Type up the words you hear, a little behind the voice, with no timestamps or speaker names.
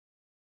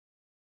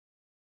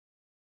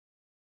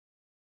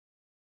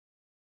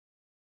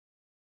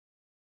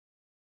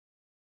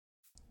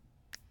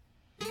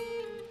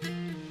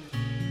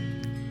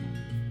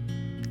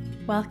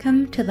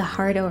Welcome to the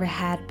Heart Over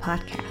Head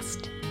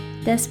podcast.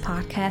 This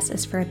podcast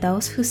is for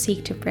those who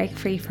seek to break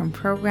free from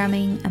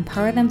programming,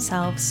 empower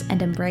themselves,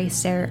 and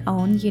embrace their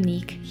own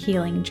unique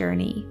healing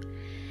journey.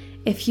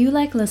 If you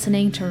like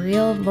listening to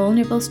real,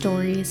 vulnerable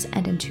stories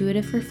and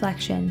intuitive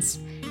reflections,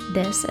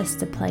 this is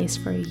the place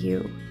for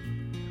you.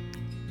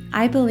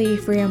 I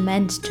believe we are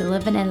meant to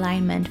live in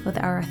alignment with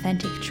our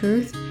authentic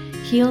truth,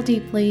 heal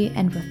deeply,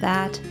 and with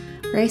that,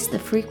 raise the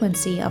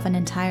frequency of an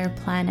entire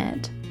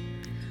planet.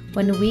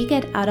 When we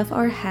get out of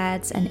our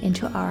heads and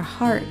into our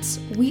hearts,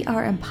 we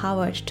are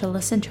empowered to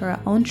listen to our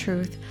own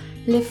truth,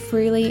 live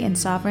freely in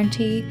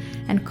sovereignty,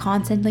 and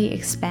constantly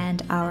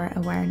expand our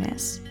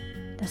awareness.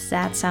 Does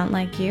that sound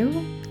like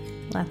you?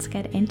 Let's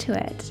get into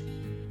it.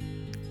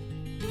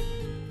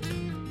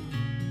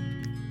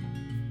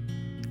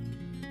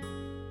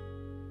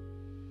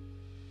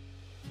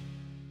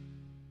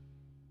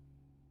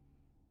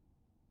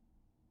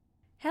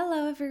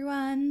 Hello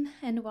everyone,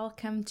 and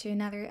welcome to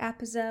another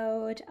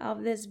episode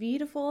of this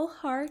beautiful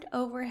Heart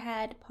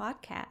Overhead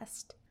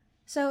podcast.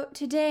 So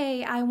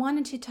today I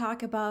wanted to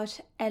talk about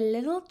a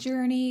little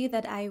journey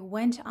that I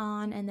went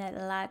on and that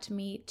led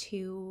me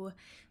to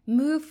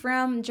move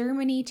from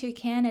Germany to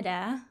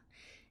Canada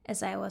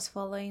as I was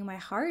following my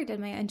heart and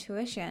my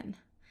intuition.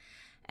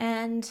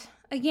 And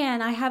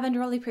again, I haven't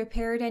really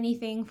prepared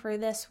anything for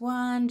this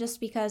one just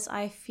because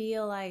I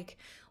feel like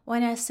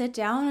when I sit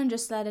down and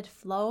just let it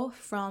flow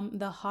from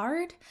the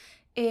heart,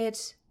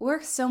 it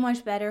works so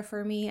much better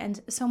for me and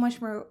so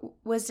much more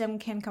wisdom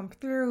can come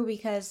through,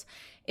 because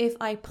if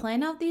I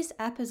plan out these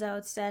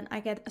episodes, then I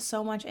get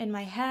so much in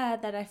my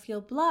head that I feel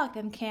blocked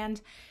and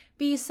can't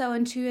be so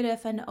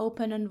intuitive and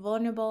open and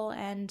vulnerable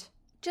and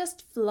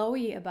just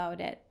flowy about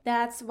it.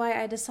 That's why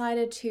I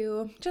decided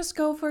to just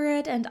go for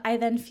it, and I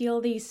then feel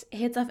these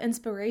hits of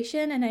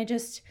inspiration and I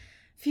just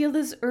feel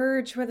this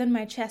urge within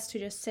my chest to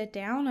just sit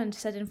down and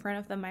sit in front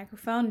of the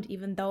microphone. And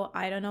even though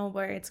I don't know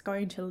where it's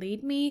going to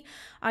lead me,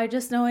 I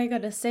just know I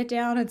gotta sit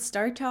down and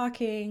start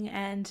talking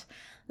and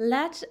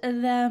let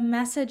the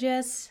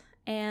messages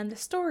and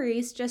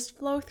stories just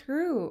flow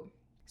through.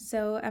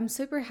 So I'm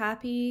super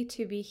happy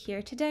to be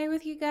here today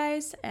with you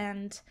guys,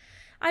 and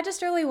I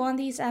just really want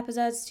these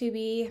episodes to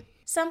be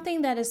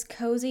something that is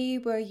cozy,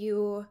 where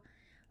you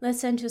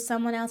listen to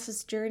someone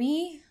else's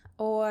journey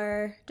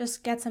or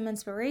just get some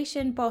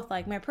inspiration, both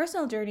like my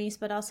personal journeys,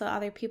 but also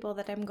other people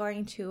that I'm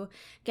going to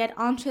get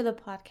onto the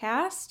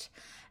podcast,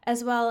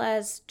 as well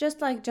as just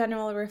like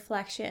general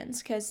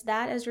reflections, because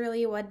that is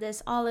really what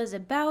this all is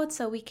about,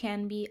 so we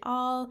can be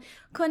all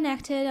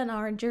connected on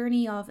our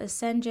journey of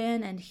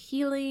ascension and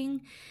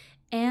healing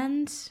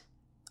and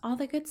all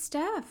the good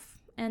stuff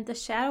and the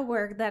shadow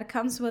work that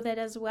comes with it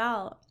as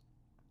well.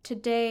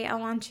 Today, I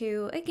want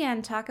to,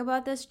 again, talk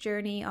about this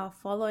journey of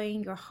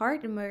following your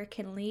heart and where it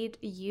can lead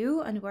you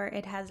and where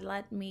it has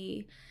led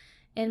me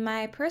in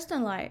my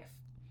personal life.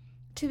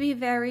 To be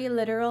very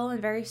literal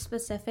and very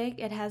specific,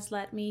 it has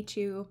led me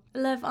to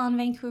live on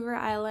Vancouver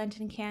Island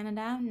in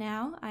Canada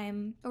now.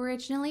 I'm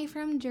originally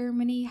from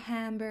Germany,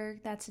 Hamburg,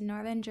 that's in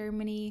northern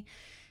Germany.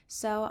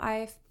 So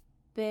I've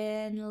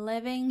been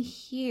living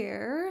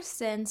here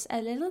since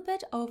a little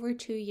bit over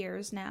 2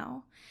 years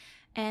now.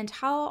 And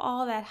how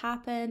all that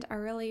happened, I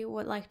really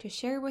would like to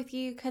share with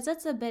you, because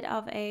it's a bit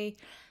of a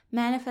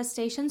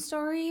manifestation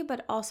story,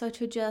 but also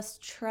to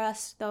just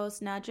trust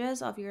those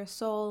nudges of your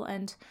soul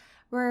and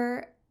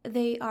where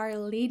they are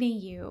leading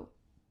you.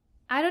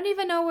 I don't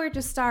even know where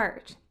to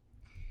start,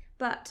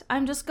 but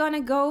I'm just gonna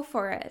go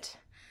for it.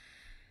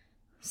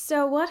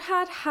 So what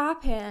had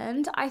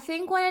happened, I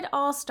think when it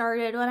all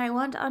started, when I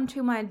went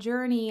onto my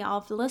journey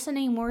of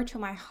listening more to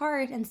my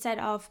heart instead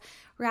of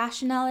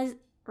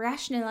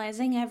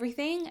rationalizing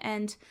everything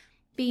and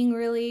being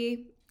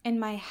really in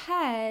my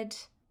head,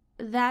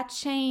 that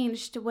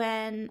changed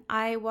when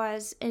I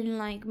was in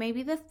like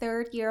maybe the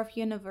third year of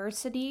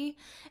university.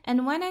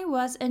 And when I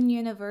was in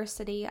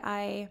university,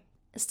 I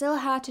still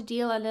had to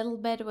deal a little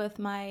bit with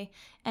my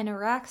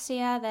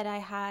anorexia that I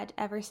had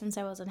ever since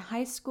I was in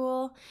high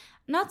school.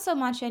 Not so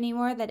much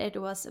anymore that it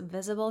was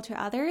visible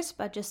to others,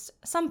 but just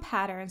some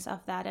patterns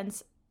of that,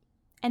 and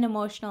an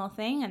emotional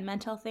thing and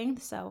mental thing.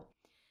 So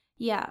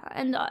yeah,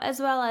 and as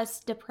well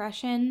as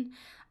depression,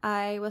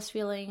 I was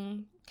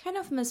feeling kind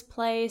of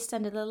misplaced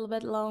and a little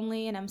bit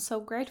lonely, and I'm so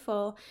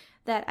grateful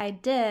that I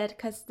did,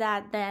 because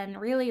that then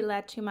really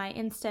led to my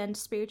instant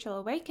spiritual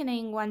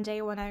awakening one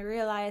day when I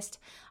realized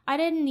I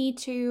didn't need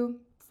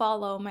to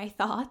follow my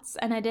thoughts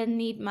and I didn't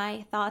need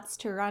my thoughts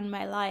to run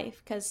my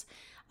life, because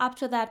up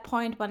to that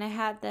point when I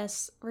had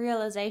this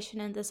realization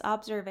and this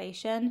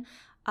observation,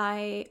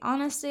 I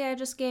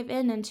just gave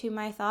in into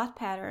my thought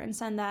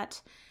patterns, and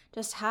that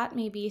just had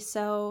me be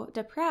so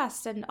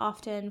depressed, and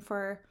often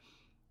for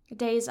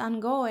days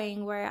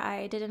ongoing where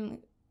I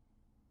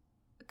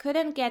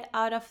couldn't get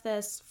out of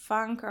this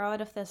funk or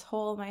out of this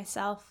hole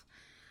myself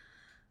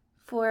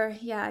for,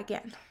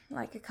 again,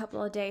 like a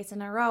couple of days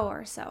in a row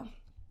or so.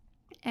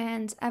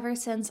 And ever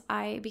since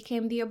I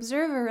became the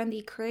observer and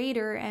the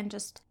creator and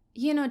just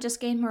just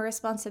gained more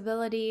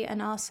responsibility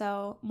and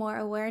also more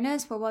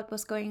awareness for what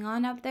was going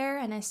on up there.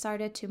 And I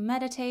started to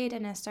meditate,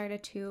 and I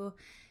started to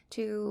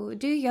do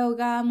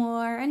yoga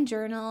more and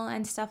journal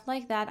and stuff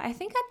like that. I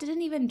think I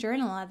didn't even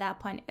journal at that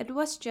point. It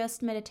was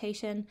just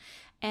meditation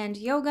and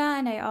yoga.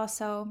 And I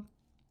also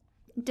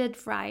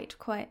did write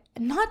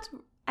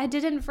I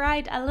didn't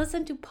write. I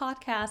listened to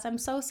podcasts. I'm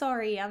so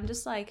sorry. I'm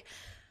just like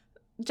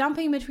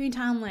jumping between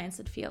timelines,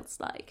 it feels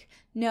like.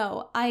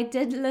 No, I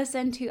did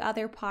listen to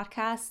other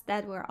podcasts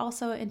that were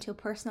also into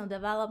personal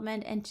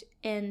development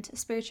and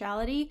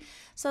spirituality.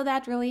 So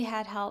that really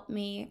had helped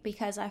me,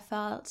 because I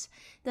felt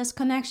this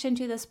connection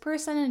to this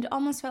person, and it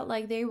almost felt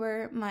like they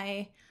were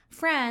my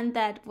friend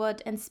that would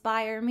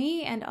inspire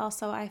me, and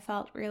also I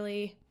felt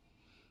really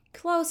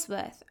close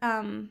with.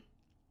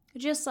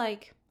 Just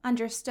like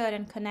understood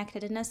and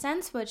connected in a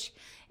sense, which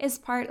is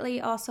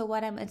partly also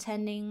what I'm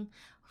intending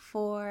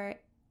for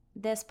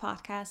this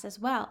podcast as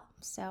well.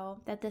 So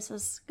that this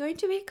is going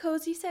to be a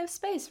cozy, safe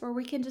space where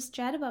we can just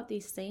chat about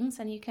these things,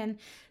 and you can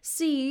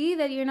see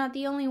that you're not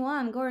the only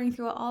one going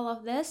through all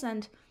of this.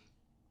 And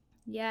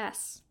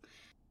yes,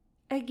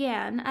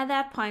 again, at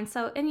that point,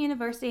 so in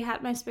university, I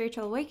had my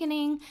spiritual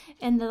awakening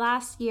in the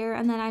last year,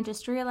 and then I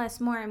just realized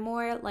more and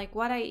more like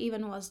what I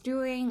even was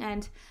doing,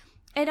 and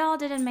it all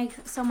didn't make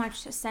so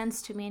much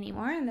sense to me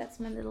anymore. And that's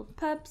my little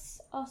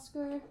pups,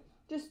 Oscar,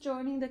 just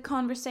joining the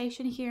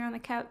conversation here on the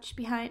couch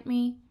behind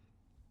me.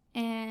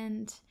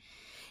 And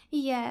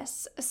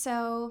yes,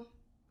 so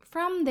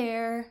from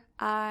there,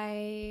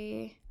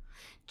 I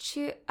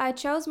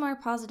chose more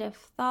positive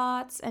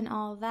thoughts and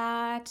all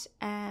that.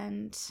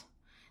 And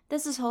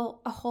this is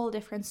a whole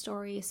different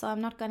story, so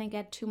I'm not going to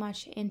get too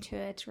much into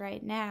it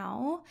right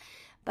now.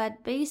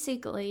 But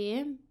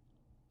basically,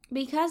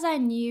 because I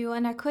knew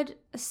and I could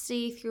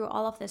see through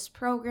all of this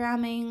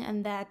programming,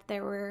 and that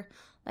there were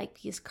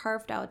like these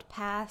carved out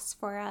paths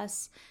for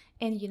us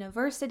in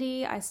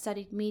university, I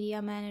studied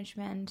media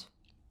management,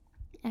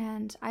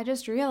 and I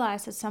just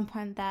realized at some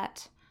point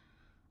that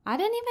I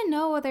didn't even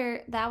know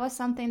whether that was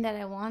something that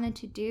I wanted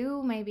to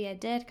do. Maybe I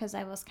did because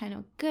I was kind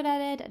of good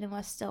at it and it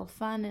was still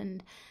fun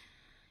and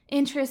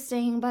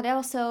interesting, but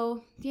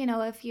also,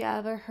 if you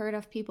ever heard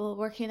of people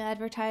working in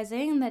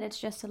advertising, that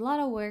it's just a lot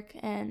of work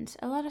and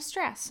a lot of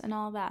stress and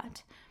all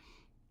that.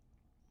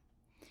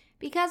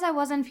 Because I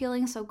wasn't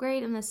feeling so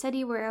great in the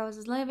city where I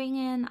was living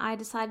in, I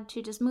decided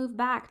to just move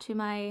back to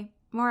my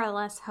more or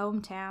less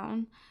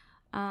hometown.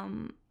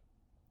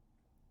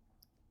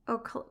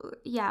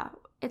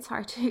 It's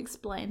hard to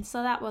explain.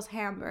 So that was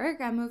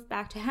Hamburg. I moved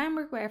back to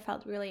Hamburg, where I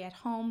felt really at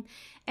home,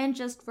 and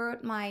just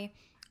wrote my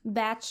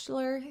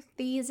bachelor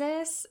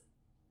thesis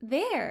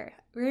there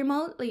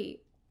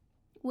remotely,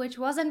 which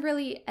wasn't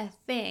really a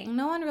thing.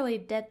 No one really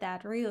did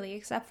that, really,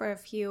 except for a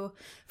few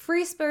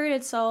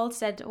free-spirited souls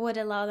that would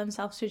allow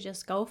themselves to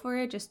just go for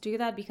it, just do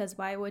that, because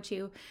why would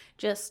you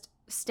just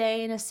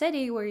stay in a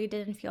city where you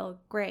didn't feel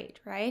great,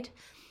 right?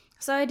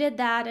 So I did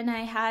that, and I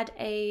had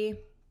a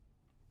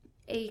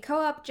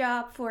co-op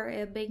job for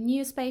a big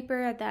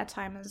newspaper at that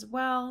time as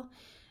well.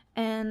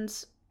 And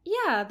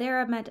yeah,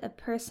 there I met a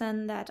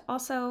person that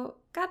also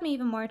got me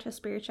even more into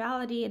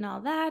spirituality and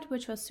all that,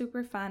 which was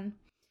super fun.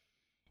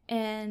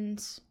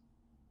 And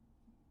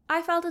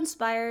I felt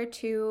inspired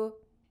to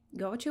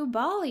go to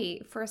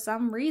Bali for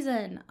some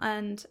reason.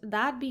 And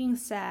that being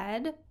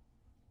said,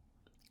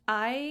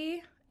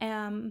 I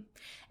am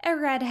a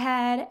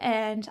redhead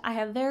and I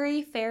have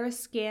very fair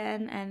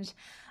skin, and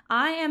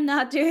I am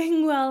not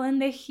doing well in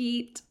the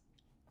heat.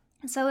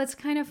 So it's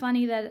kind of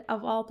funny that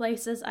of all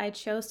places I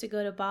chose to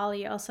go to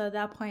Bali. Also at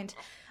that point,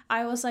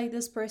 I was like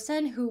this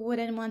person who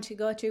wouldn't want to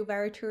go to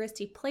very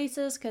touristy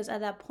places, because at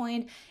that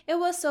point it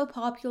was so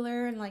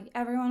popular and like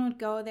everyone would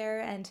go there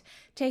and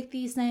take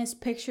these nice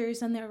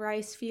pictures in the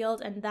rice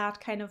field, and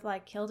that kind of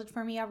like killed it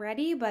for me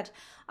already. But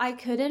I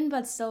couldn't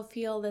but still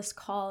feel this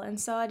call, and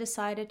so I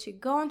decided to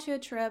go on to a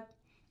trip.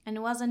 And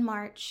it was in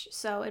March,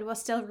 so it was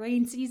still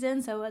rain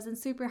season, so it wasn't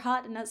super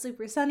hot and not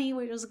super sunny,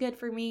 which was good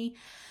for me.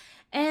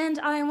 And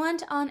I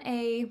went on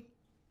a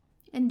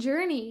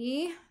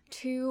journey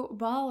to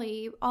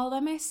Bali all by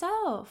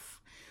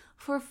myself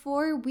for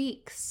 4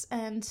 weeks.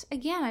 And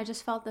again, I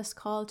just felt this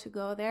call to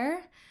go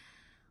there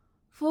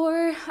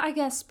for, I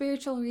guess,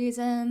 spiritual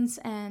reasons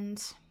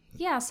and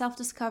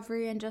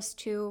self-discovery, and just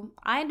to,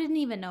 I didn't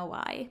even know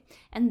why.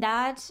 And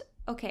that,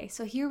 okay,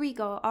 so here we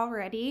go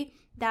already.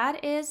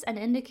 That is an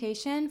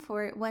indication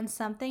for when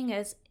something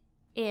is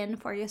in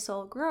for your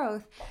soul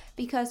growth,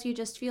 because you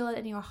just feel it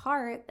in your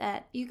heart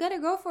that you gotta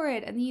go for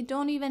it, and you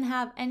don't even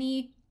have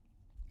any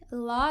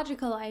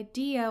logical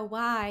idea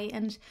why.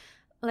 And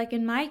like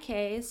in my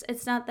case,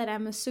 it's not that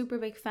I'm a super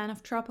big fan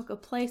of tropical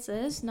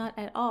places, not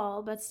at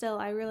all, but still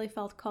I really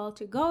felt called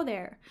to go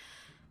there.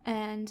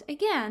 And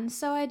again,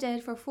 so I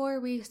did for 4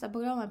 weeks. I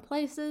booked all my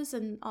places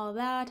and all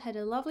that, had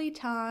a lovely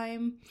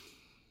time.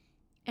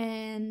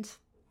 And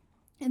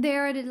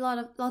there I did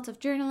lots of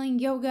journaling,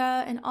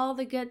 yoga, and all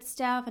the good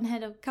stuff, and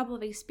had a couple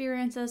of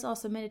experiences,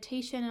 also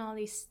meditation and all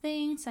these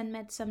things, and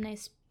met some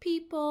nice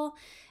people.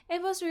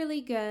 It was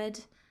really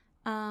good.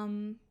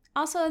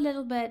 Also a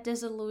little bit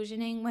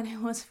disillusioning when I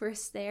was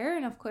first there,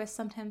 and of course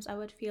sometimes I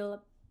would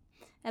feel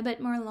a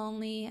bit more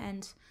lonely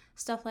and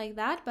stuff like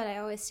that, but I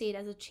always see it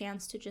as a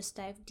chance to just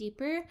dive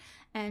deeper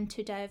and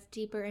to dive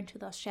deeper into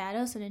those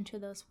shadows and into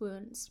those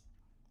wounds.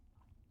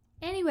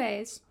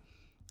 Anyways,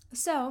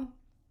 so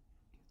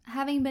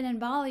having been in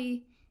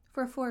Bali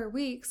for 4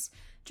 weeks,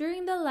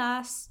 during the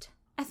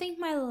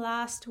my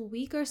last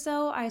week or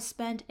so I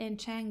spent in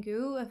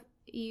Canggu. If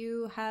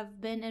you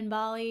have been in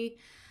Bali,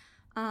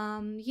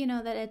 you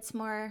know that it's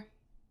more,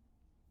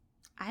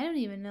 I don't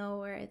even know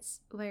where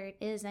it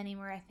is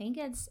anymore. I think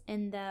it's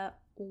in the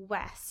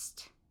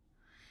west,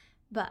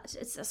 but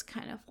it's just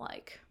kind of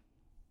like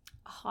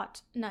a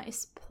hot,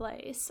 nice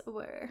place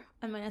where,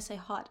 and when I say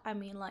hot, I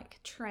mean like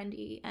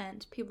trendy,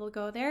 and people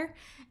go there,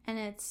 and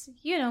it's,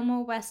 you know,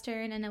 more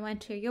Western. And I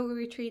went to a yoga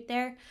retreat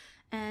there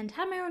and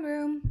had my own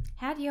room,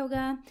 had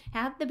yoga,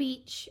 had the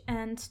beach,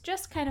 and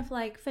just kind of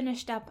like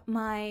finished up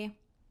my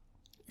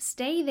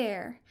stay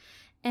there.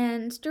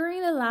 And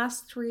during the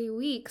last 3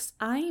 weeks,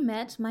 I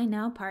met my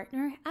now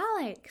partner,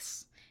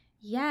 Alex.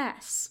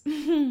 Yes.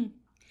 And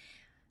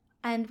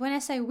when I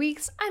say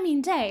weeks, I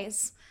mean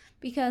days,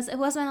 because it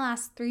was my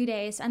last 3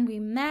 days, and we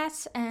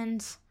met,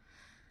 and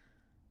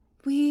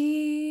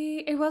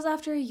it was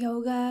after a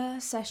yoga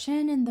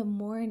session in the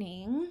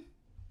morning.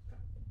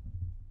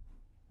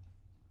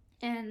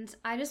 And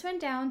I just went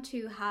down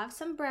to have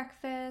some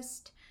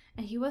breakfast,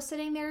 and he was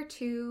sitting there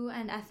too,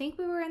 and I think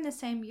we were in the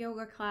same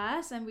yoga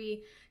class, and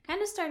we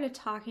kind of started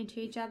talking to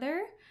each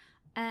other.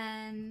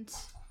 And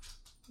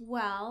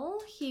well,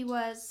 he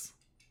was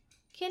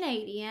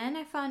Canadian,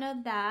 I found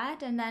out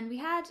that, and then we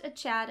had a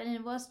chat, and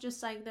it was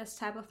just like this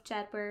type of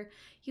chat where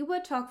you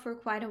would talk for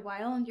quite a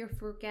while and you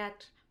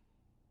forget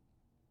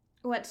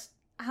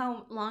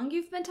how long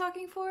you've been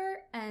talking for.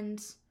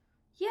 And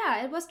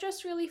yeah, it was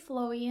just really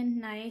flowy and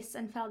nice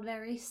and felt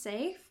very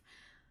safe.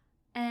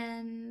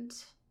 And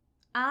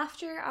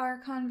after our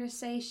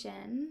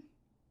conversation,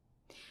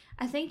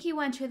 I think he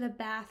went to the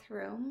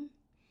bathroom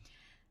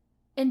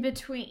in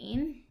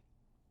between,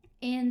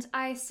 and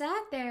I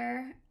sat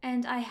there,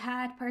 and I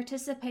had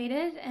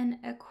participated in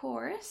a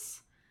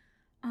course,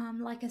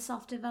 like a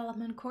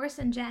self-development course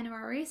in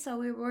January. So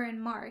we were in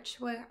March,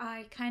 where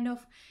I kind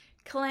of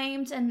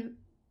claimed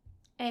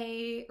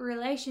a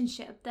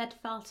relationship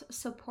that felt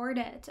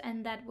supported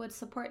and that would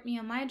support me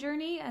on my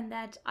journey and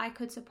that I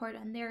could support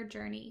on their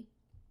journey.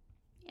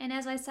 And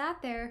as I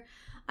sat there,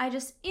 I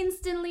just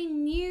instantly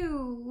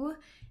knew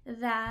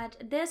that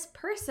this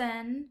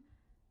person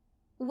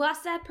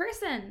was that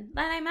person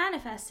that I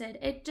manifested.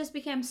 It just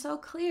became so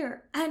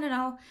clear. I don't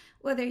know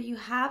whether you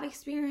have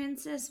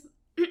experiences,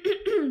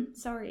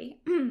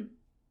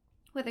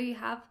 whether you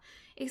have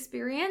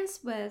experience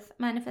with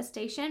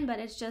manifestation, but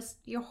it's just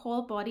your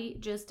whole body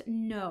just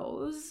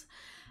knows.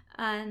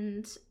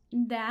 And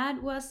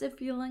that was the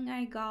feeling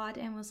I got,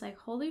 and was like,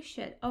 holy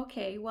shit,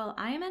 okay, well,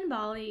 I am in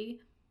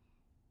Bali.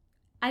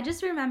 I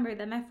just remember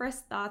that my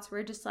first thoughts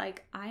were just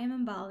like, I am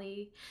in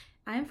Bali,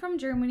 I'm from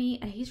Germany,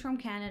 and he's from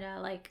Canada.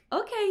 Like,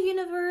 okay,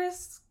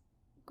 universe,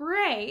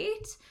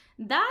 great,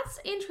 that's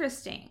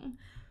interesting.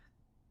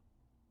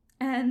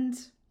 And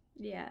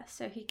yeah,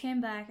 so he came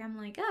back. I'm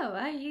like, oh,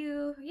 are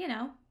you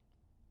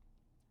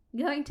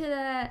going to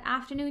the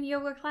afternoon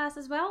yoga class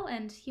as well?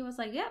 And he was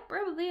like, yeah,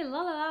 probably,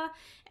 la la la.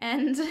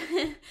 And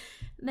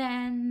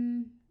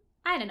then,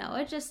 I don't know,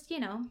 it just,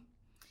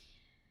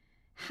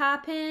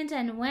 happened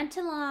and went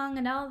along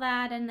and all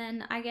that. And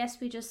then I guess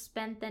we just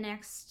spent the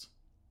next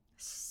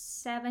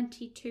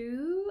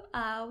 72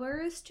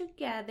 hours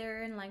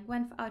together, and like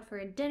went out for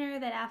a dinner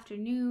that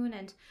afternoon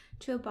and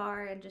to a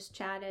bar and just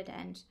chatted.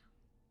 And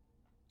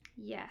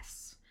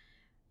yes,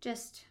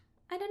 just,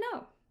 I don't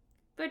know,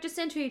 we're just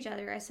into each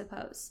other, I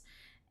suppose.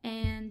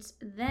 And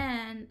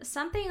then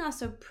something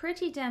also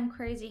pretty damn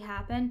crazy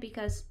happened,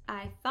 because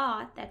I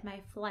thought that my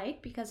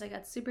flight, because I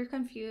got super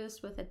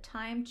confused with the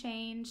time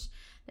change,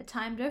 the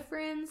time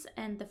difference,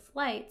 and the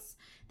flights,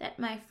 that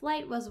my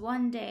flight was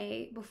one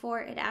day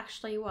before it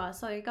actually was.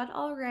 So I got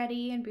all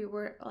ready and we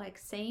were like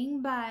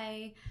saying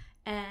bye,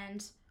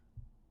 and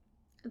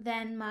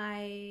then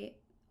I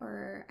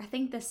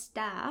think the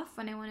staff,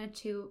 when I wanted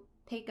to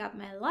pick up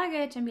my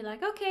luggage and be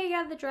like, okay,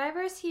 yeah, the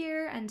driver's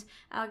here, and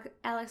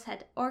Alex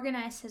had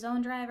organized his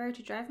own driver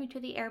to drive me to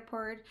the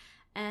airport,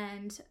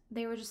 and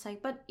they were just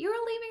like, but you're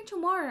leaving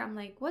tomorrow. I'm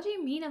like, what do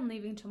you mean I'm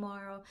leaving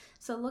tomorrow?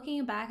 So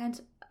looking back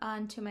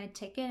onto my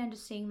ticket and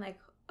just seeing like,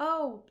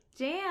 oh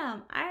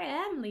damn, I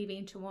am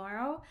leaving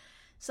tomorrow.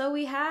 So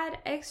we had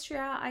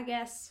extra, I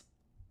guess,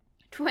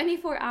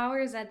 24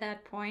 hours at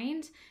that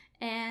point.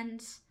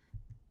 And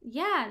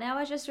yeah, that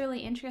was just really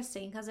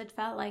interesting, because it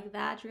felt like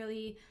that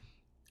really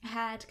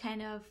had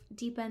kind of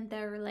deepened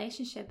the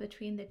relationship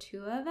between the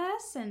two of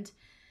us, and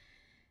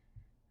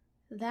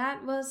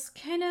that was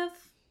kind of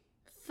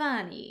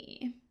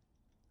funny.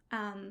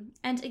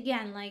 And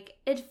again, like,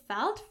 it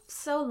felt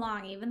so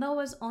long, even though it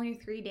was only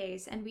 3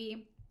 days, and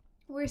we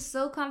were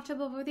so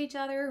comfortable with each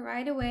other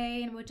right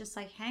away, and would just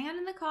like hang out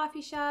in the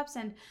coffee shops,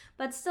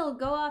 but still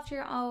go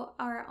after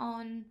our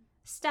own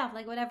stuff,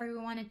 like whatever we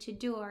wanted to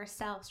do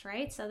ourselves,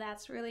 right? So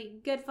that's really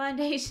good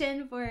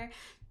foundation for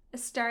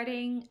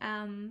starting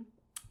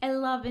a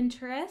love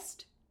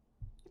interest.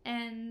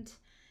 And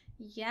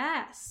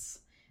yes,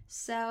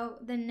 so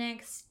the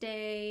next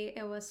day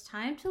it was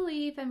time to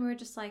leave, and we were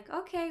just like,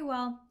 okay,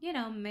 well,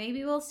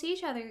 maybe we'll see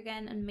each other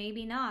again and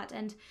maybe not.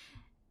 And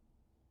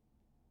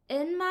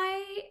in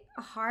my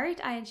heart,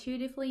 I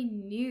intuitively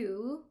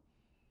knew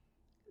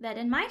that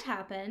it might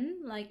happen,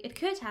 like it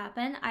could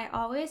happen. I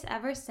always,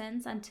 ever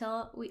since,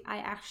 until I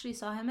actually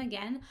saw him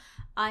again,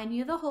 I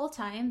knew the whole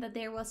time that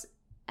there was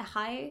a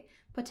high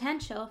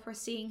potential for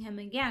seeing him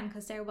again,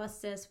 because there was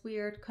this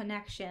weird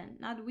connection.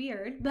 Not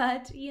weird,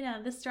 but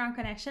this strong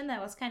connection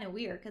that was kind of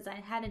weird, because I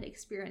hadn't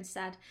experienced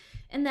that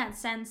in that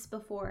sense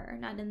before,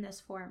 not in this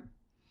form.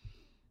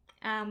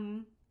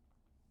 And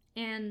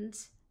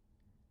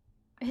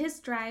his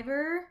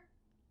driver,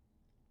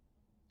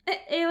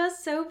 it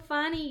was so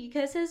funny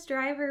because his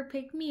driver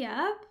picked me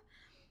up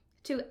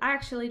to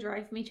actually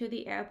drive me to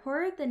the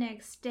airport the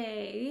next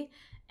day,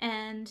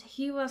 and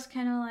he was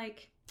kind of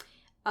like,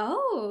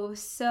 oh,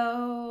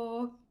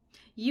 so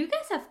you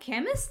guys have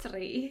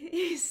chemistry,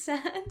 he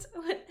said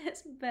with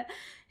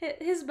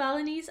his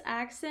Balinese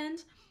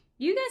accent.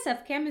 You guys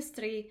have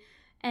chemistry,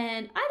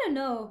 and I don't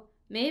know,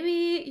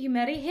 maybe you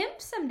marry him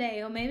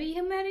someday, or maybe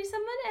you marry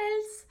someone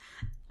else.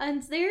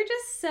 And they're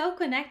just so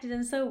connected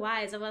and so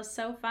wise. It was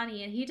so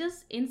funny. And he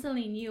just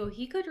instantly knew.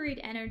 He could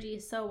read energy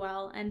so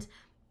well. And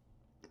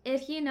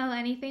if you know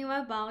anything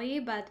about Bali,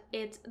 but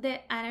the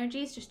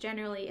energies just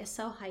generally is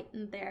so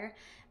heightened there.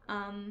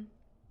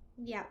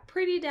 Yeah,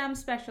 pretty damn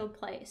special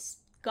place.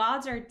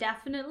 Gods are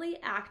definitely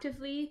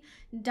actively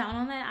down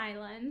on that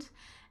island.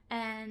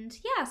 And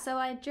yeah, so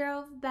I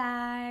drove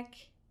back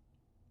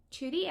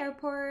to the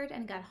airport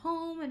and got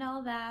home and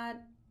all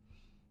that.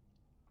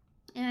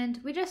 And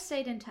we just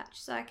stayed in touch.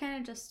 So I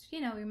kind of just, we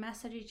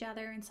messaged each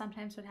other and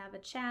sometimes would have a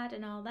chat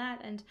and all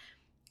that. And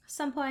at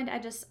some point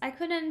I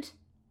couldn't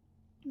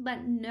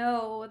but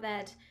know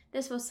that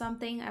this was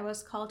something I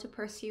was called to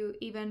pursue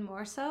even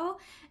more so.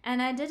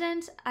 And I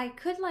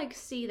could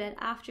see that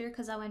after,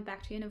 because I went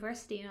back to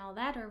university and all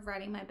that, or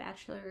writing my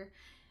bachelor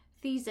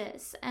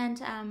thesis.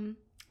 And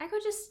I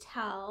could just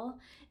tell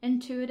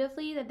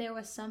intuitively that there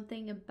was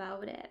something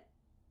about it.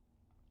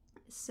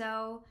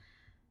 So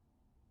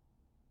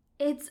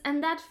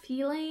that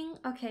feeling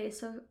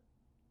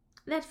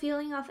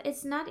of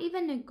it's not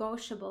even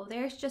negotiable.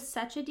 There's just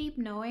such a deep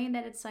knowing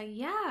that it's like,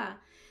 yeah,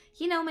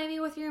 maybe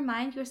with your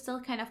mind you're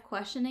still kind of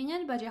questioning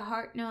it, but your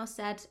heart knows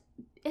that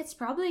it's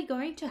probably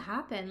going to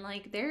happen.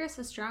 Like, there is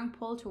a strong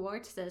pull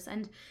towards this,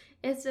 and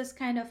it's just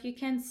kind of, you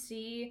can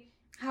see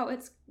how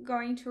it's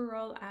going to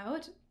roll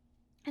out,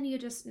 and you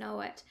just know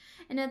it.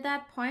 And at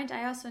that point,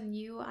 I also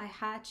knew I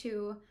had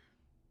to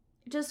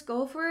just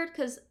go for it,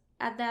 because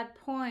at that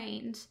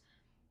point,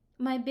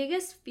 my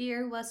biggest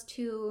fear was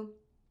to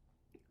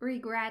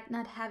regret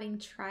not having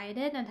tried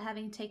it, not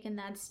having taken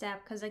that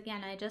step. Because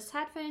again, I just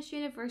had finished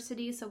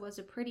university, so it was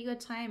a pretty good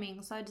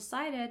timing. So I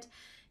decided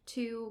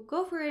to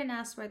go for it and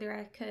ask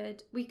whether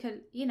we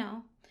could,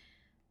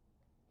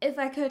 if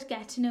I could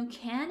get to know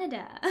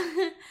Canada.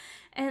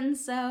 And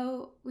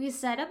so we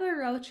set up a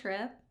road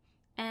trip,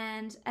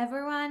 and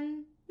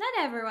not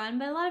everyone,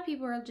 but a lot of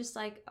people were just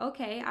like,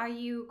 okay, are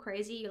you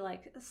crazy? You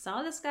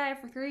saw this guy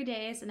for 3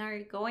 days and are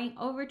you going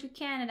over to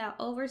Canada,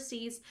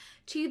 overseas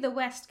to the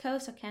west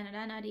coast of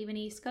Canada, not even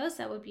east coast?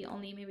 That would be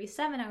only maybe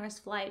 7 hours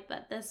flight,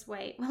 but this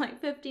way,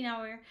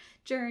 15-hour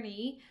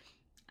journey.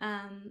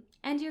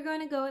 And you're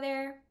going to go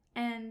there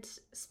and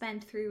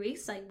spend 3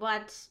 weeks.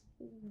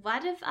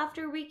 What if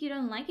after a week you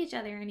don't like each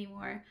other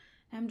anymore?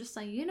 And I'm just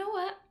like, you know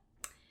what?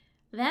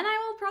 Then I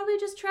will probably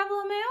just travel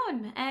on my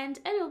own and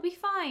it'll be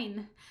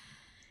fine.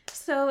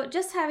 So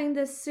just having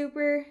this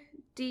super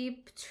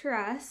deep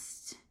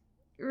trust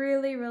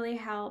really, really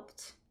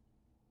helped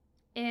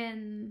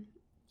in,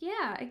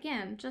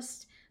 again,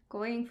 just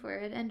going for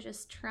it and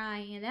just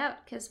trying it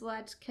out. Because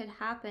what could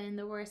happen in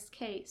the worst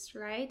case,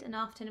 right? And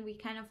often we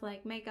kind of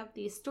make up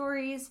these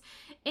stories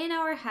in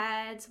our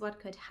heads, what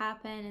could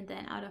happen, and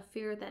then out of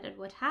fear that it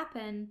would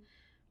happen,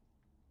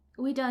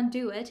 we don't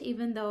do it,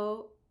 even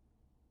though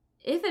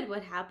if it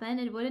would happen,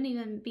 it wouldn't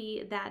even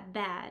be that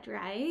bad,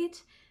 right?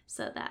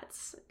 So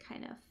that's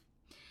kind of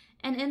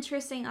an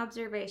interesting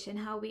observation,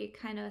 how we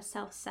kind of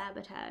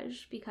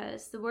self-sabotage,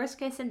 because the worst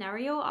case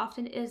scenario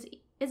often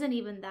isn't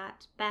even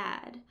that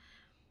bad.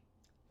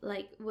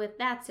 Like with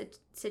that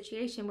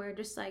situation where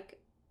just I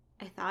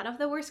thought of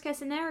the worst case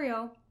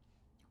scenario.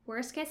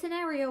 Worst case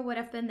scenario would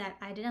have been that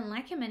I didn't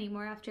like him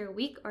anymore after a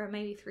week or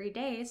maybe 3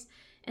 days,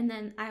 and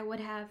then I would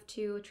have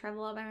to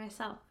travel all by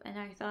myself. And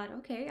I thought,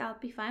 okay, I'll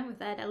be fine with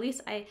that. At least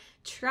I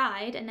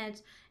tried, and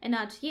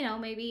not,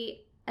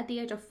 maybe at the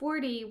age of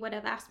 40 would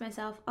have asked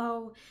myself,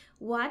 oh,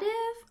 what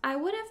if I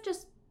would have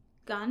just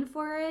gone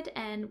for it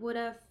and would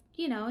have,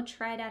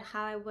 tried out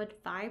how I would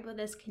vibe with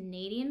this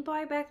Canadian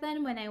boy back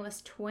then when I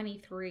was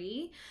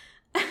 23.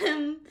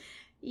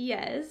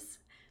 Yes.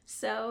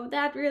 So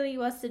that really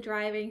was the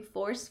driving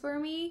force for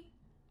me.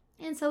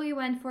 And so we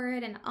went for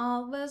it and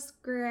all was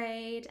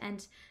great.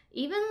 And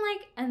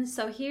and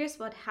so here's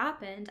what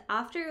happened.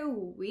 After a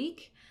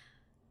week,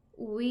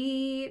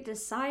 we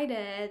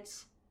decided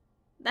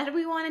that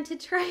we wanted to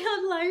try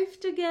out life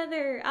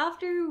together.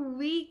 After a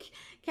week,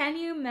 can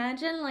you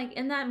imagine? Like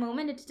in that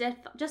moment, it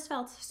just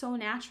felt so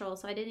natural.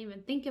 So I didn't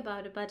even think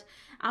about it. But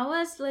I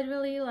was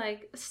literally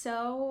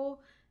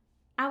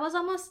I was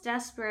almost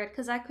desperate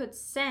because I could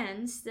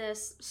sense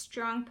this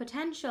strong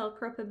potential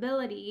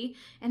probability.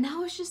 And I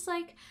was just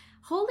like,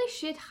 holy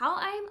shit, how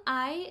am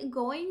I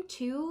going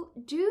to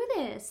do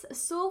this?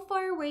 So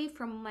far away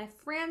from my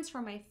friends,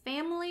 from my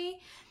family,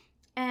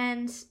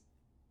 and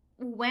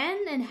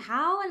when and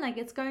how, and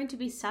it's going to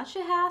be such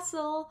a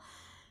hassle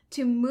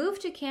to move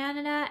to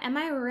Canada. Am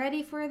I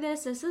ready for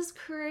this? This is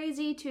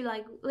crazy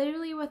to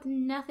literally with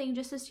nothing,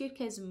 just a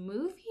suitcase,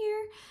 move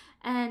here.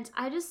 And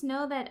I just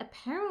know that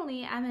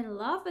apparently I'm in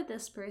love with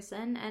this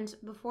person. And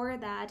before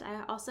that,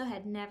 I also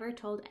had never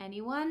told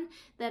anyone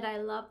that I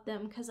loved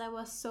them because I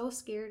was so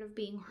scared of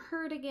being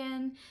hurt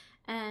again.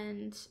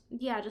 And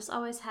yeah, just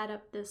always had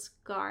up this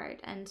guard.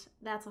 And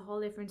that's a whole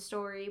different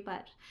story.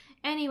 But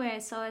anyway,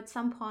 so at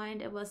some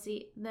point it was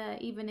the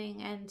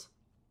evening, and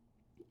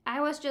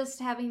I was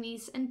just having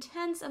these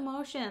intense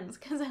emotions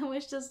because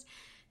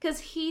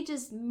he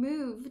just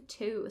moved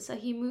too. So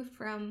he moved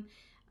from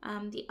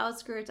the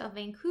outskirts of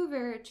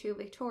Vancouver to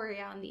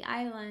Victoria on the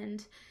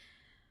island.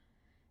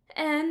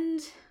 And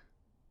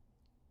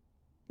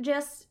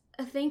just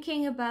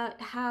thinking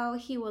about how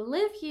he will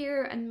live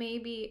here, and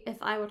maybe if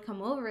I would come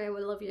over, I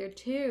would live here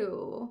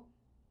too.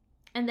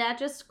 And that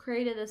just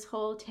created this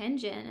whole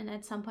tension. And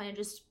at some point, it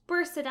just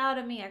bursted out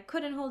of me. I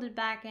couldn't hold it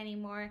back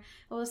anymore.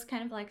 I was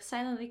kind of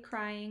silently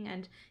crying.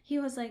 And he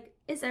was like,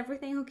 "Is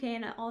everything okay?"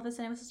 And all of a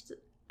sudden,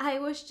 I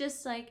was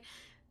just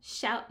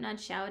not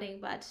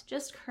shouting, but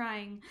just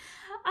crying.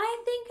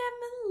 "I think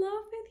I'm in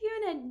love with you,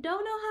 and I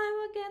don't know how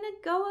we're gonna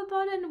go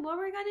about it and what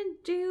we're gonna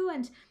do."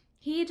 And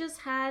he just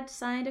had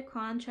signed a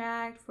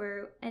contract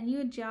for a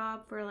new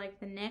job for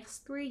the next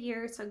 3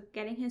 years, so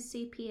getting his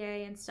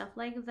CPA and stuff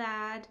like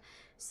that.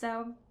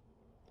 So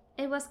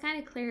it was kind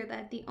of clear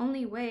that the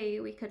only way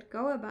we could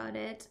go about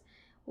it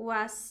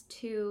was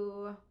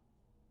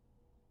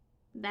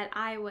that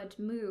I would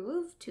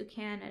move to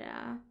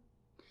Canada.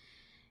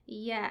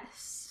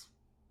 Yes.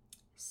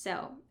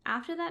 So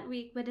after that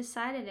week, we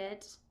decided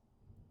it.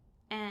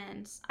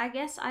 And I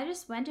guess I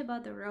just went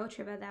about the road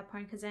trip at that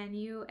point because I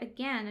knew,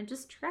 again, I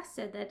just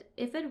trusted that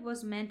if it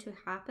was meant to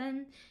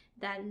happen,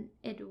 then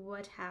it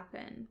would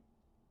happen.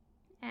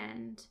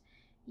 And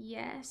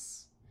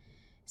yes.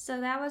 So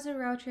that was a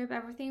road trip.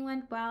 Everything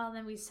went well.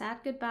 Then we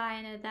said goodbye.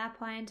 And at that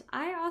point,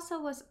 I also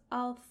was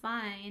all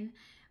fine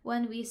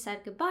when we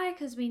said goodbye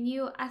because we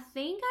knew, I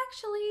think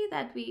actually,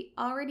 that we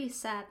already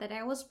said that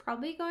I was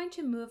probably going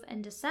to move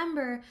in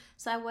December.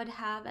 So I would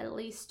have at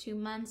least 2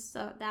 months.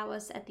 So that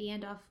was at the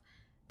end of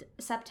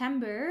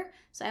September.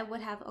 So I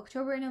would have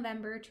October and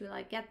November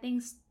to get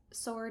things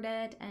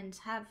sorted and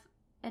have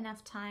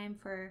enough time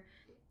for,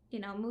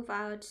 move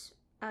out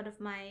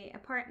of my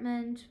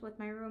apartment with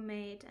my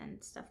roommate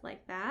and stuff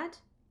like that.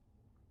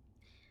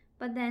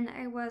 But then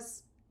I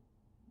was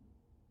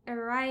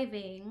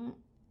arriving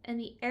in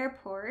the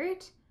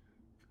airport,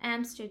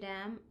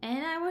 Amsterdam,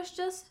 and I was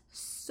just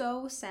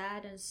so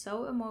sad and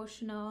so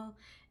emotional,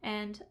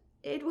 and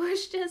it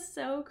was just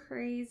so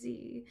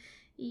crazy.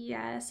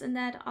 Yes, and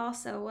that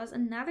also was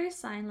another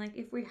sign,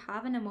 if we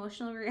have an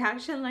emotional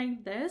reaction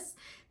like this,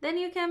 then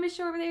you can be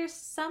sure there's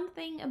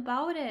something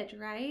about it,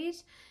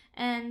 right?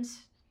 And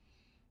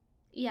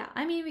yeah,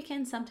 I mean, we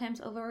can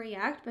sometimes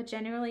overreact, but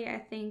generally I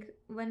think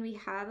when we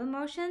have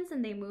emotions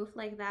and they move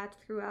like that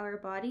through our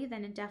body,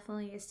 then it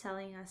definitely is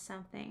telling us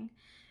something.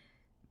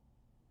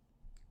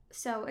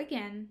 So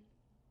again,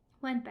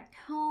 went back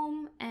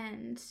home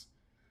and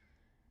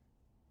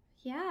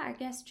yeah, I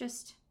guess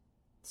just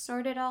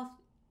sorted all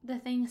the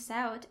things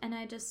out, and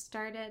I just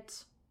started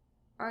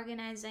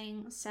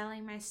organizing,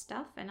 selling my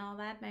stuff and all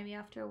that maybe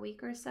after a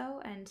week or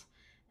so. And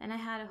then I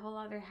had a whole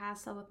other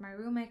hassle with my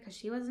roommate because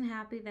she wasn't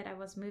happy that I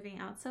was moving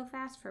out so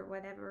fast for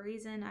whatever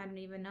reason. I don't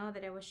even know,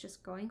 that I was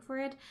just going for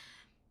it,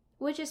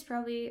 which is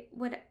probably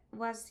what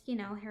was,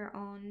 her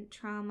own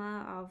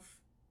trauma of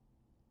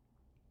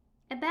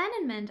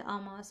abandonment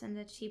almost, and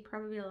that she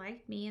probably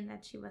liked me and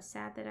that she was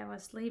sad that I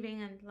was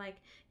leaving and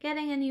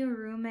getting a new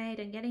roommate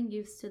and getting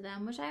used to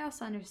them, which I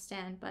also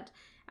understand, but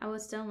I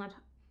would still not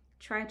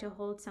try to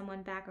hold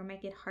someone back or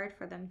make it hard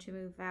for them to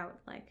move out.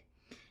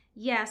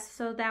 Yes,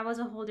 so that was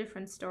a whole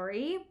different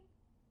story.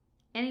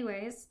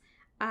 Anyways,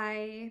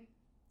 I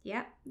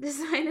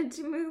decided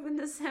to move in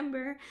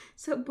December,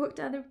 so booked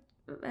other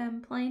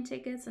plane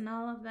tickets and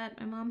all of that.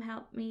 My mom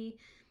helped me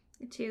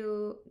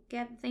to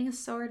get things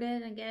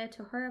sorted and get it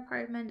to her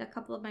apartment, a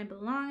couple of my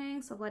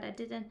belongings of what I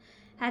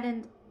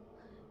hadn't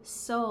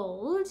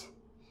sold.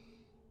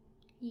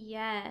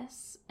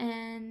 Yes,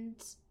 and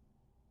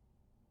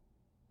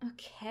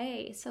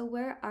okay, so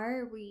where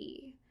are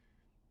we?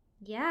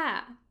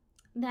 Yeah,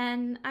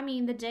 then, I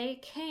mean, the day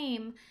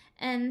came,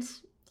 and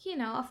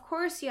of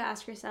course you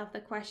ask yourself the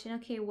question,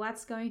 okay,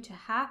 what's going to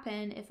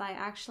happen if I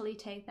actually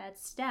take that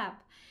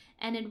step?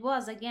 And it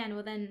was, again,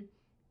 within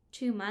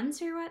 2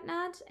 months or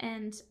whatnot.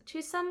 And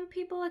to some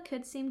people, it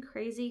could seem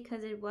crazy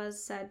because it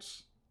was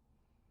such...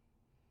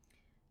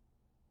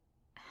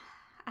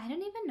 I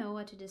don't even know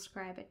what to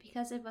describe it,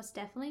 because it was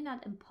definitely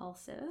not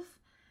impulsive.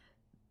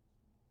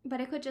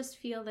 But I could just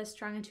feel this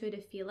strong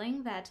intuitive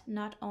feeling that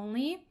not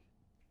only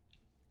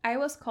I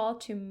was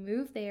called to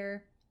move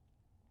there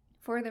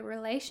for the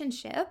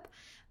relationship,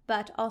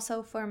 but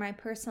also for my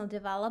personal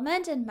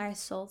development and my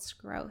soul's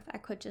growth. I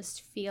could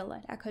just feel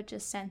it. I could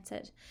just sense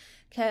it.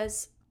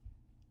 Because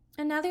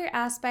another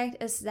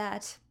aspect is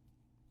that,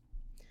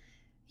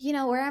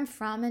 where I'm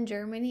from in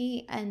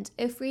Germany, and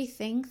if we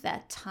think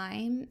that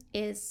time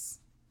is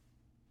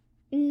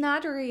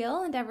not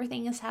real and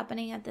everything is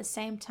happening at the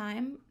same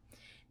time,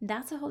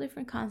 that's a whole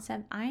different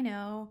concept, I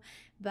know.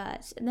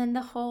 But then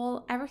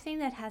everything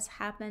that has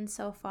happened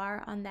so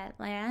far on that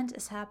land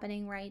is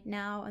happening right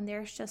now. And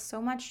there's just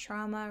so much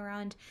trauma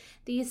around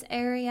these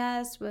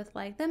areas with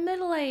like the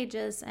Middle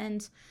Ages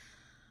and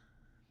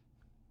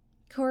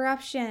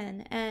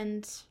corruption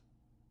and,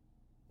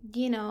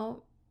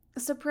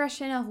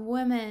 suppression of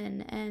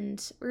women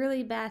and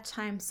really bad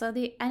times. So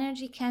the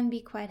energy can be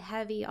quite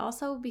heavy,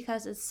 also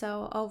because it's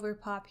so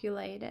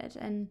overpopulated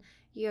in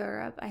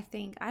Europe, I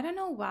think. I don't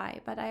know why,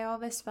 but I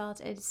always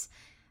felt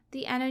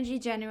the energy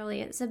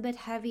generally is a bit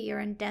heavier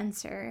and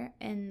denser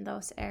in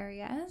those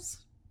areas.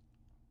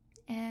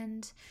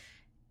 And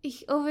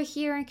over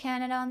here in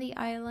Canada on the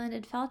island,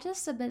 it felt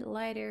just a bit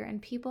lighter,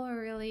 and people are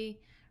really,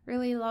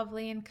 really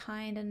lovely and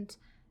kind, and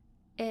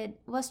it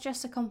was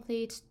just a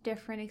complete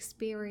different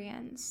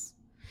experience.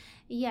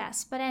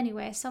 Yes, but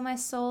anyway, so my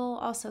soul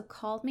also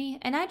called me,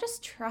 and I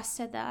just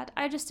trusted that.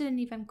 I just didn't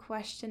even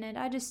question it.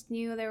 I just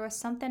knew there was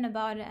something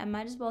about it. I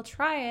might as well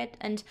try it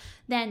and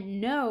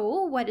then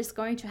know what is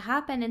going to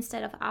happen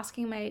instead of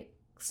asking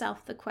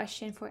myself the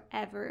question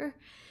forever.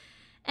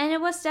 And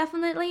it was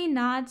definitely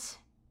not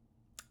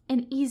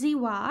an easy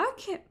walk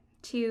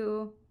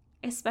to,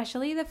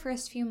 especially the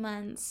first few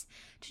months,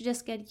 to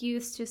just get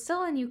used to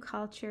still a new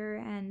culture.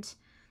 And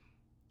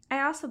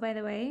I also, by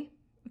the way,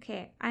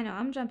 okay, I know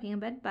I'm jumping a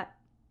bit, but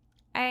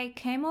I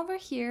came over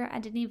here. I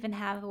didn't even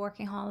have a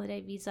working holiday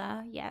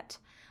visa yet.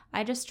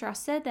 I just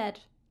trusted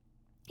that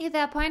at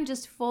that point,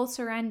 just full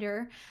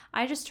surrender.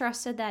 I just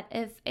trusted that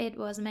if it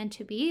was meant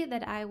to be,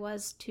 that I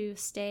was to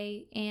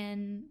stay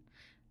in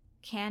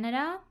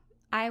Canada,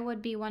 I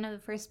would be one of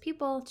the first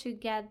people to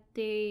get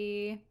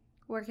the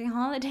working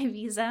holiday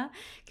visa,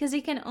 because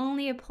you can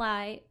only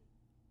apply,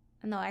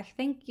 no, I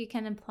think you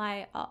can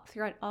apply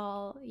throughout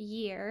all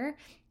year,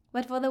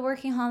 but for the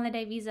working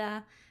holiday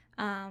visa,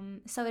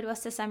 so it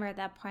was December at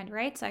that point,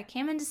 right? So I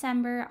came in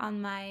December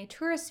on my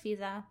tourist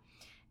visa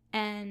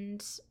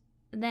and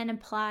then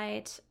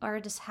applied, or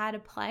just had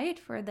applied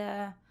for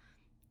the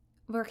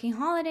working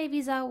holiday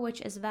visa,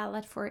 which is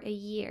valid for a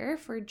year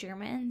for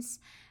Germans.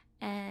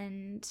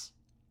 And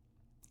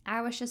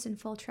I was just in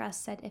full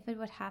trust that if it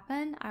would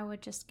happen, I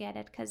would just get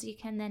it, because you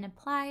can then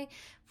apply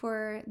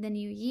for the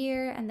new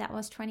year, and that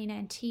was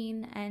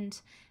 2019. And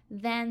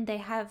then they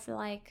have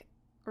like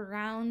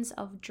rounds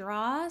of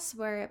draws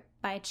where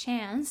by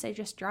chance they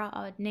just draw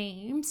out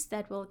names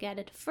that will get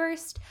it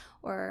first,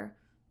 or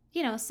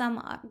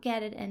some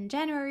get it in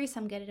January,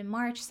 some get it in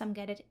March, some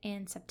get it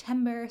in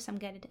September, some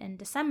get it in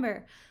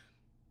December.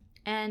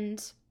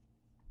 And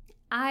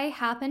I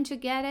happened to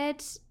get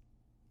it.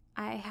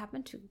 I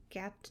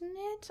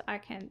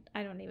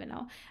don't even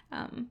know,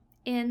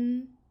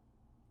 in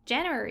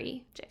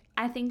January.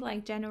 I think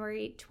like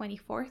January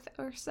 24th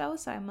or so.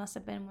 So I must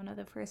have been one of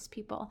the first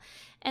people.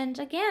 And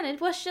again,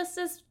 it was just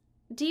this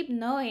deep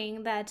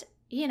knowing that,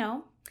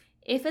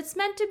 if it's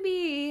meant to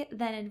be,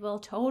 then it will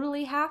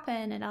totally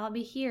happen and I'll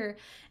be here.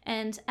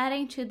 And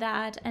adding to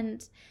that,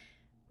 and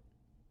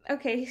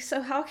okay,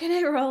 so how can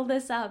I roll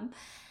this up?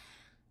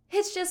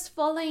 It's just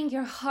following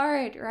your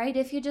heart, right?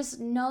 If you just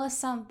know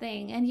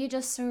something and you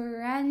just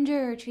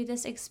surrender to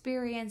this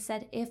experience,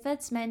 that if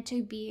it's meant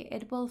to be,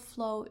 it will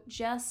flow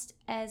just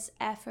as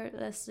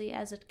effortlessly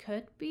as it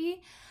could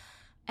be.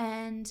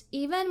 And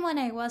even when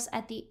I was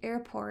at the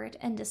airport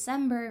in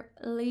December,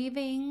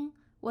 leaving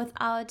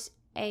without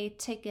a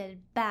ticket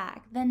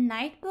back, the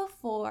night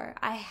before,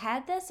 I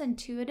had this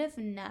intuitive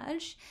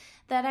nudge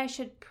that I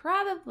should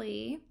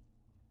probably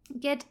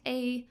get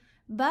a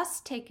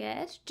bus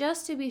ticket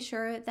just to be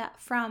sure, that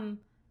from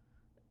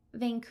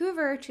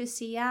Vancouver to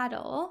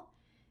Seattle,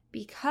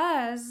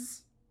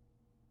 because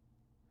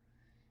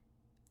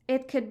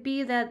it could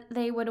be that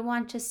they would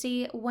want to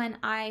see when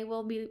I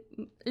will be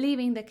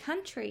leaving the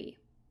country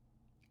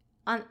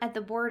at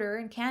the border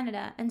in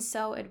Canada. And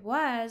so it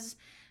was,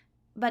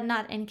 but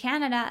not in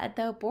Canada at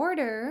the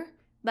border,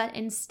 but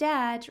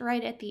instead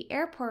right at the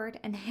airport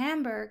in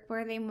Hamburg,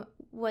 where they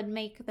would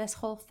make this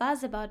whole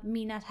fuss about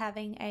me not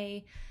having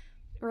a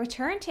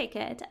return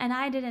ticket. And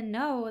I didn't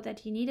know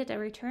that you needed a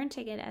return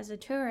ticket as a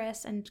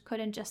tourist and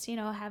couldn't just,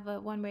 have a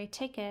one-way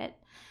ticket.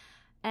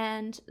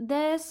 And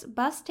this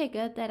bus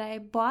ticket that I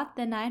bought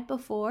the night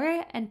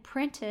before and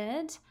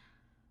printed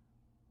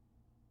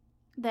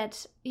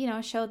that,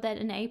 showed that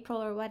in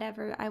April or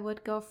whatever, I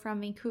would go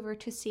from Vancouver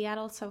to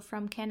Seattle, so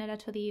from Canada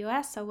to the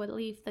US, I would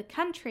leave the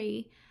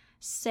country,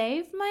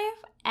 saved my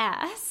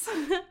ass,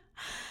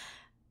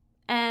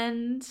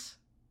 and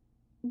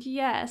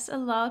yes,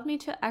 allowed me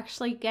to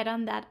actually get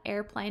on that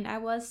airplane. I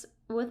was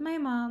with my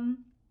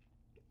mom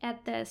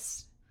at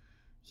this,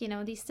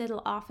 these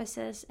little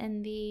offices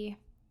in the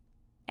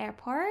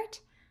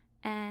airport,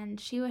 and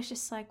she was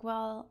just like,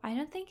 well, I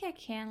don't think I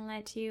can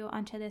let you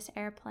onto this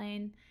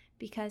airplane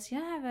because you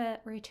don't have a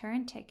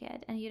return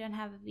ticket and you don't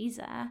have a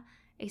visa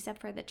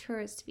except for the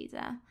tourist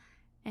visa.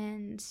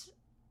 And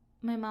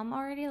my mom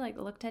already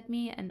looked at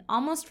me and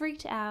almost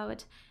freaked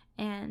out,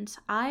 and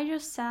I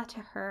just said to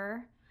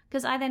her,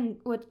 because I then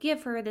would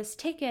give her this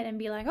ticket and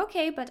be like,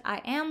 okay, but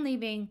I am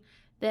leaving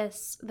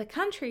the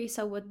country,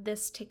 so would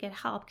this ticket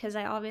help? Because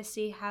I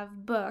obviously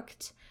have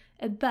booked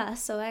a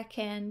bus so I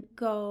can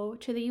go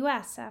to the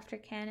US after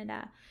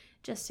Canada,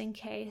 just in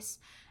case.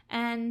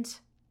 And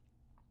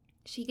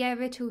she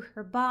gave it to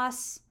her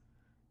boss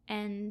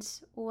and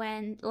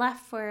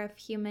left for a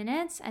few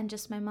minutes, and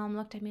just my mom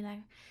looked at me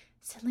like,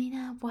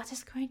 Selena, what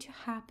is going to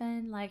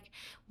happen?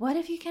 What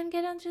if you can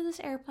get onto this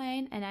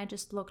airplane? And I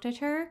just looked at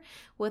her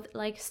with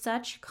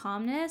such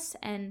calmness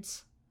and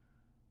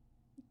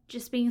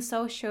just being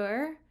so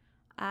sure.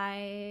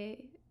 I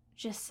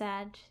just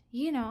said,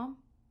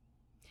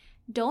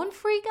 don't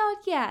freak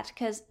out yet,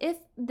 because if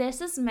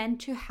this is meant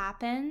to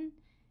happen,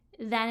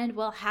 then it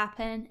will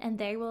happen and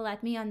they will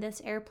let me on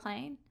this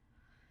airplane.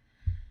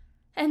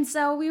 And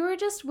so we were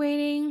just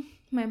waiting,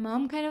 my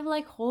mom kind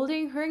of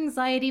holding her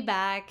anxiety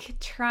back,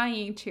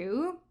 trying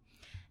to.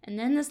 And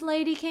then this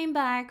lady came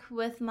back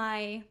with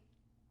my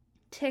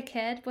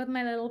ticket, with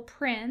my little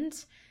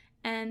print,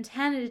 and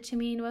handed it to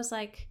me and was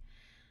like,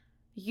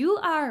 you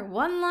are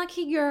one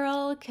lucky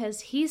girl,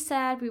 because he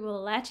said we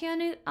will let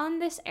you on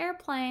this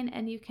airplane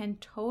and you can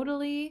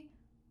totally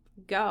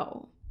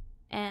go.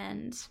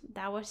 And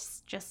that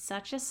was just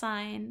such a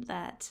sign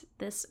that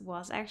this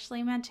was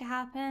actually meant to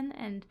happen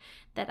and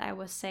that I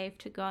was safe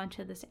to go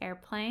into this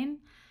airplane.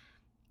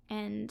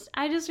 And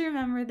I just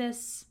remember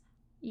this,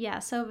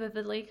 so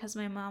vividly, because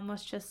my mom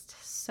was just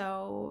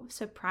so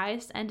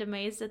surprised and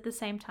amazed at the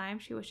same time.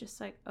 She was just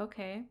like,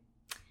 okay,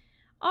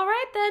 all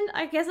right then,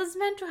 I guess it's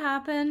meant to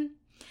happen.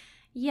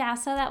 Yeah,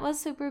 so that was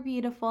super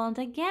beautiful. And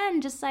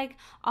again, just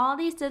all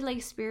these little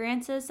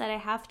experiences that I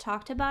have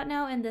talked about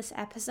now in this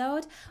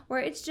episode, where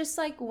it's just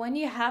when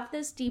you have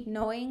this deep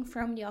knowing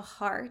from your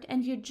heart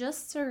and you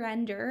just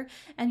surrender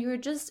and you're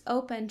just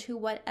open to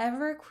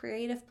whatever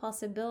creative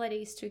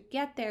possibilities to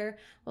get there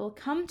will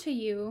come to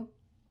you,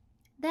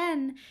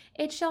 then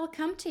it shall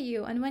come to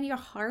you. And when your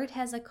heart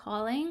has a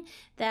calling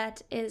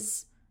that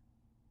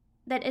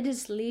it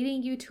is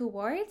leading you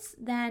towards,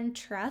 then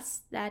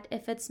trust that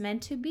if it's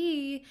meant to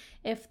be,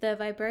 if the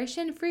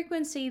vibration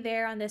frequency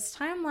there on this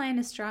timeline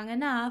is strong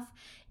enough,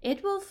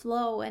 it will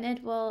flow and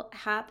it will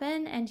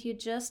happen. And you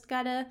just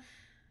gotta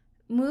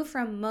move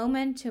from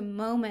moment to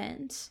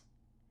moment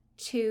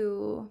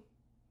to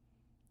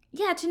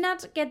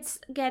not get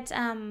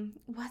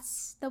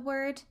what's the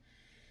word?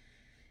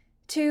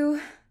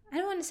 I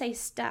don't want to say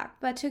stuck,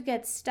 but to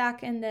get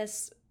stuck in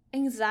this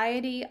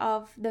anxiety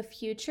of the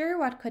future,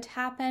 what could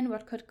happen,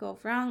 what could go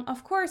wrong.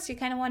 Of course, you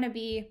kind of want to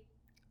be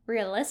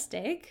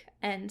realistic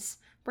and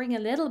bring a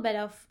little bit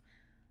of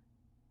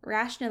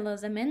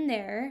rationalism in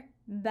there,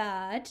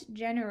 but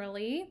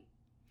generally,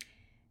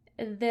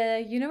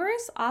 the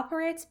universe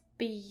operates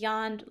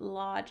beyond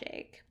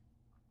logic.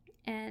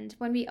 And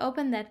when we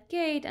open that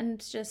gate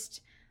and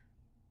just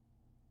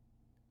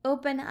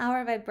open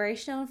our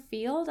vibrational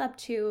field up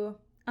to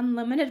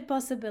unlimited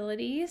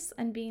possibilities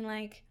and being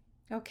like,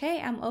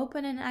 okay, I'm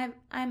open and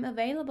I'm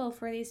available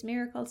for these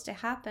miracles to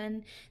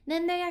happen,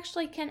 then they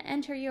actually can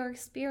enter your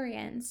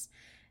experience.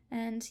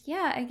 And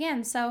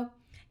again, so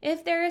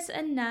if there's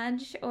a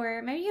nudge,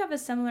 or maybe you have a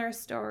similar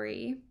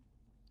story,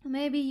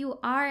 maybe you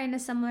are in a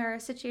similar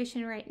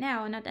situation right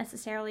now, not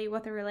necessarily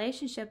with a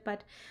relationship,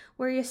 but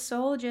where your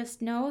soul just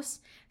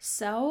knows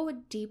so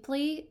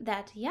deeply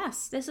that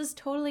yes, this is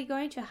totally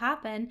going to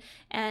happen.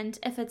 And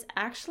if it's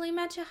actually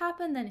meant to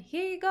happen, then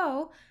here you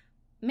go.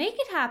 Make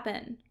it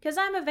happen, because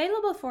I'm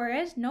available for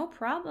it. No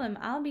problem.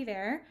 I'll be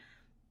there.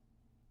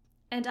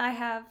 And I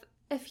have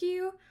a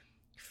few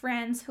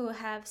friends who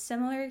have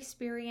similar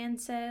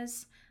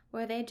experiences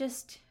where they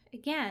just,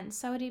 again,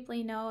 so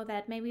deeply know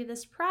that maybe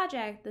this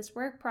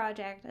work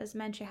project is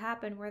meant to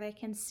happen, where they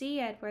can see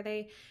it, where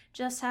they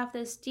just have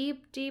this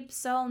deep, deep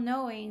soul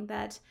knowing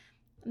that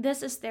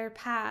this is their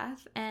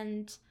path,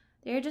 and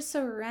they're just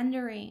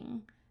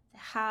surrendering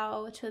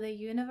how to the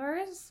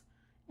universe.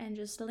 And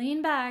just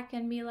lean back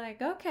and be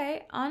like,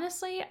 okay,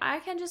 honestly, I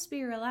can just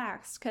be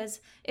relaxed,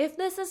 because if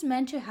this is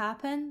meant to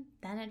happen,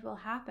 then it will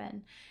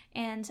happen.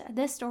 And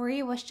this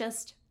story was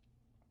just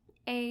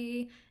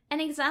an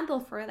example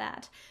for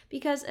that.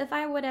 Because if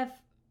I would have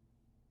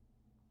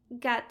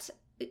got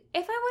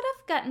if I would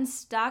have gotten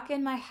stuck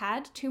in my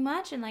head too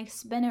much and like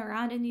spin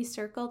around in these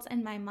circles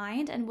in my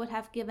mind and would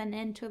have given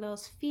in to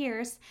those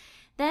fears,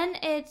 then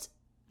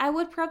I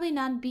would probably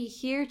not be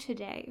here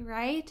today,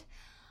 right?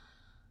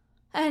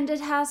 And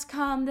it has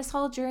come, this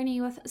whole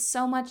journey, with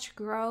so much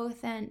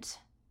growth and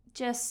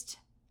just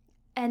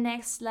a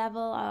next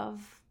level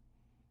of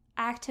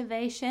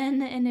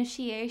activation,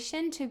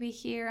 initiation to be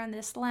here on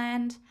this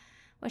land,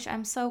 which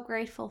I'm so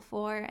grateful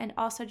for. And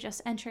also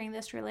just entering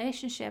this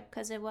relationship,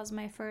 because it was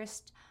my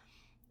first,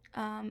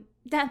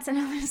 that's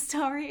another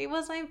story. It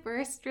was my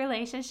first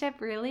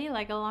relationship, really,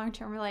 like a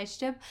long-term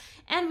relationship.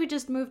 And we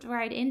just moved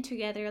right in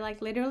together.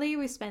 Like literally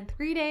we spent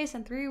 3 days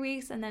and 3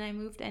 weeks, and then I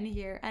moved in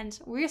here and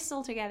we're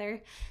still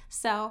together.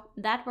 So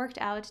that worked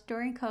out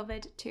during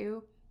COVID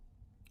too.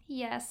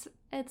 Yes,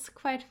 it's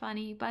quite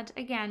funny. But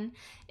again,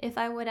 if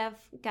I would have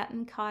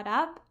gotten caught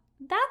up,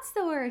 that's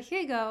the word,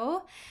 here you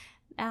go.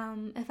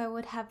 If I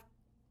would have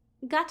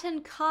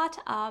gotten caught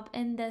up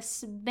in the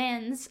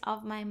spins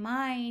of my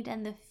mind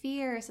and the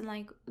fears and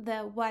like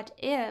the what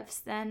ifs,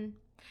 then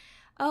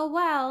oh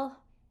well,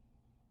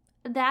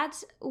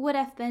 that would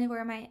have been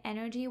where my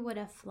energy would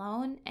have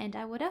flown, and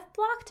I would have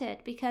blocked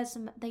it, because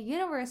the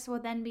universe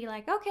would then be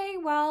like, okay,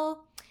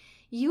 well,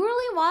 you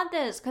really want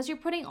this because you're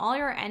putting all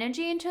your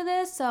energy into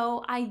this,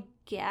 so I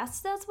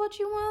guess that's what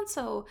you want,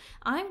 so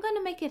I'm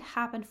gonna make it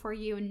happen for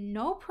you,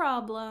 no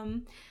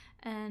problem.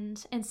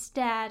 And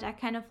instead, I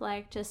kind of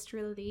like just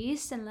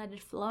release and let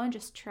it flow and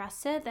just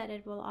trust it that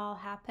it will all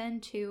happen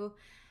to,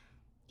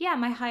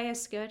 my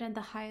highest good and the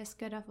highest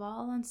good of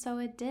all. And so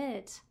it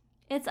did.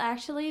 It's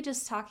actually,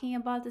 just talking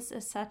about this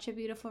is such a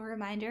beautiful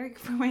reminder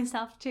for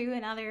myself too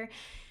in other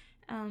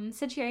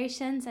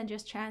situations, and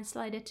just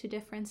translate it to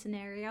different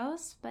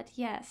scenarios. But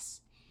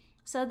yes.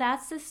 So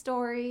that's the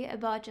story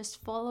about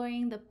just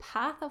following the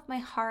path of my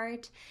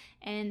heart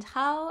and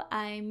how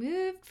I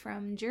moved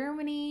from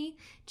Germany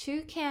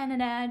to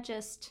Canada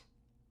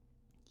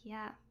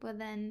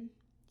within,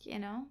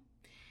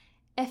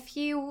 a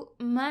few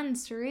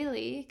months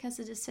really, because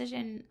the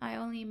decision I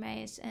only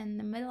made in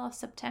the middle of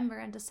September,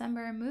 and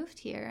December I moved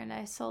here and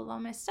I sold all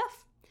my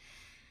stuff.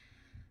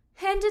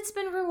 And it's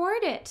been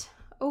rewarded.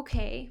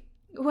 Okay.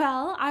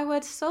 Well, I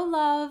would so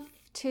love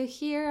to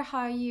hear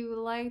how you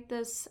like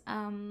this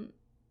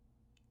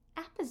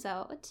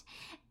episode,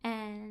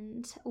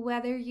 and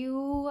whether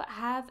you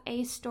have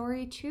a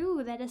story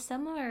too that is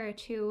similar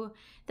to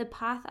the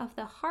path of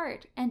the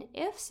heart. And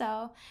if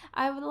so,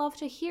 I would love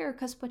to hear,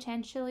 because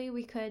potentially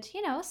we could,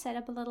 set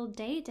up a little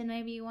date, and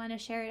maybe you want to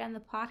share it on the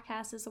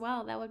podcast as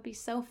well. That would be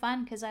so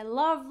fun, because I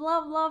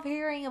love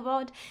hearing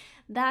about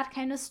that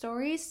kind of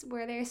stories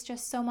where there's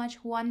just so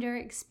much wonder,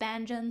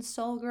 expansion,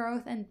 soul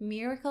growth, and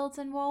miracles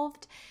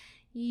involved.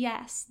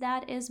 Yes,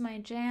 that is my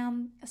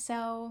jam.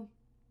 So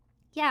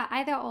yeah,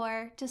 either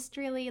or, just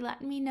really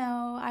let me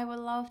know. I would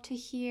love to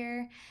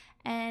hear.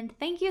 And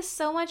thank you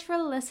so much for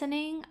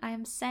listening.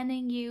 I'm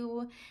sending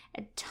you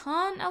a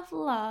ton of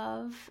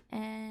love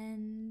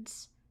and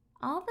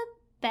all the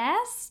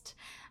best.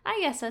 I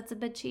guess that's a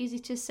bit cheesy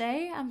to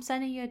say. I'm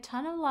sending you a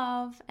ton of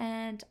love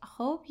and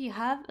hope you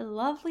have a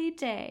lovely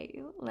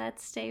day.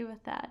 Let's stay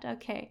with that.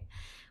 Okay.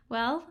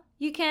 Well,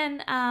 you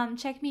can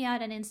check me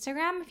out on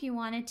Instagram if you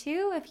wanted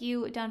to. If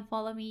you don't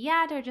follow me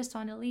yet or just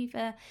want to leave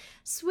a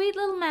sweet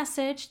little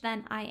message,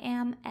 then I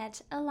am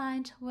at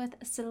Aligned with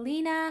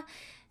Celina.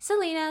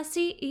 Celina,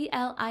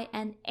 Celina.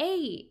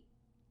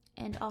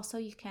 And also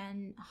you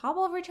can hop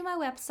over to my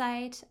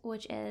website,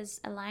 which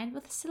is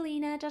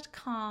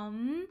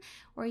alignedwithcelina.com,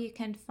 where you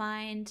can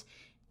find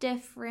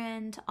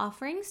different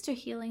offerings to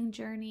healing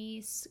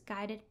journeys,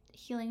 guided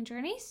healing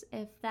journeys.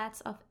 If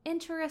that's of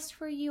interest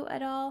for you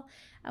at all,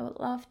 I would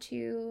love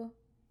to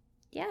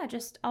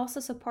just also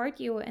support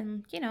you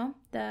in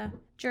the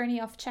journey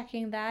of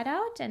checking that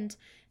out and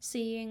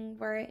seeing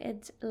where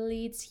it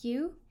leads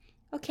you.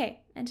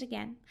 Okay, and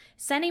again,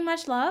 sending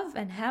much love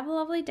and have a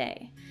lovely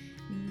day.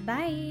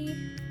 Bye.